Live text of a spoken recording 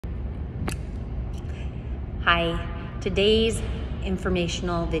Hi, today's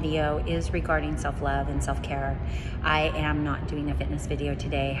informational video is regarding self-love and self-care. I am not doing a fitness video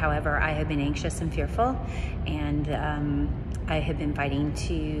today. However, I have been anxious and fearful, and I have been fighting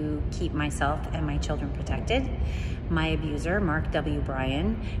to keep myself and my children protected. My abuser, Mark W.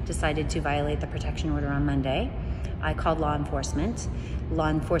 Bryan, decided to violate the protection order on Monday. I called law enforcement. Law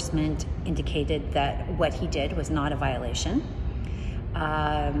enforcement indicated that what he did was not a violation.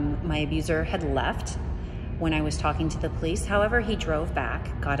 My abuser had left when I was talking to the police. However, he drove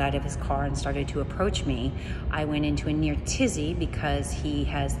back, got out of his car, and started to approach me. I went into a near tizzy because he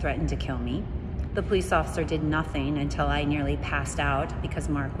has threatened to kill me. The police officer did nothing until I nearly passed out because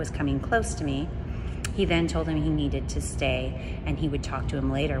Mark was coming close to me. He then told him he needed to stay and he would talk to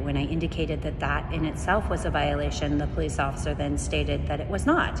him later. When I indicated that that in itself was a violation, the police officer then stated that it was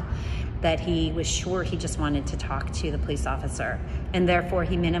not, that he was sure he just wanted to talk to the police officer, and therefore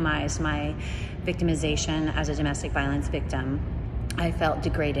he minimized my victimization as a domestic violence victim. I felt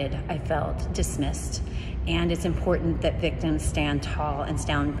degraded, I felt dismissed, and it's important that victims stand tall and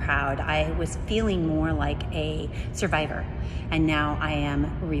stand proud. I was feeling more like a survivor, and now I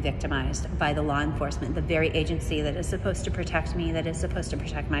am re-victimized by the law enforcement, the very agency that is supposed to protect me, that is supposed to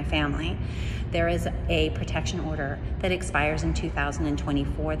protect my family. There is a protection order that expires in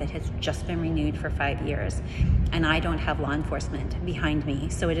 2024 that has just been renewed for 5 years, and I don't have law enforcement behind me,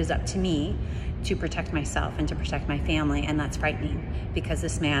 so it is up to me to protect myself and to protect my family, and that's frightening because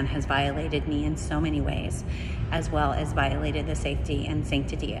this man has violated me in so many ways, as well as violated the safety and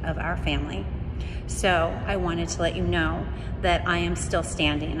sanctity of our family. So I wanted to let you know that I am still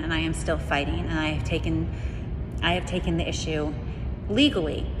standing and I am still fighting, and I have taken the issue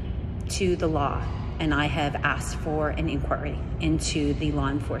legally to the law, and I have asked for an inquiry into the law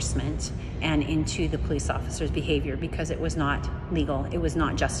enforcement and into the police officer's behavior because it was not legal, it was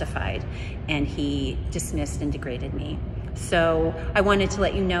not justified, and he dismissed and degraded me. So I wanted to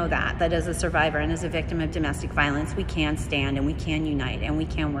let you know that as a survivor and as a victim of domestic violence, we can stand and we can unite and we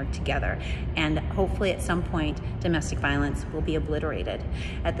can work together. And hopefully at some point, domestic violence will be obliterated.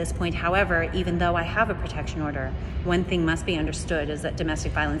 At this point, however, even though I have a protection order, one thing must be understood is that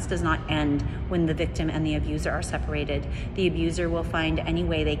domestic violence does not end when the victim and the abuser are separated. The abuser will find any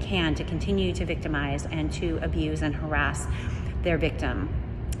way they can to continue to victimize and to abuse and harass their victim.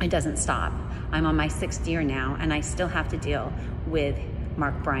 It doesn't stop. I'm on my 6th year now, and I still have to deal with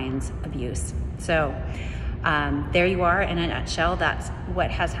Mark Bryan's abuse. So there you are in a nutshell. That's what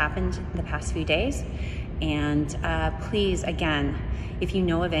has happened the past few days. And please, again, if you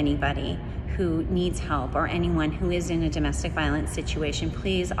know of anybody who needs help or anyone who is in a domestic violence situation,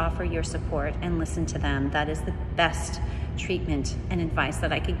 please offer your support and listen to them. That is the best treatment and advice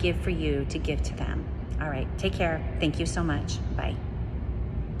that I could give for you to give to them. All right, take care. Thank you so much. Bye.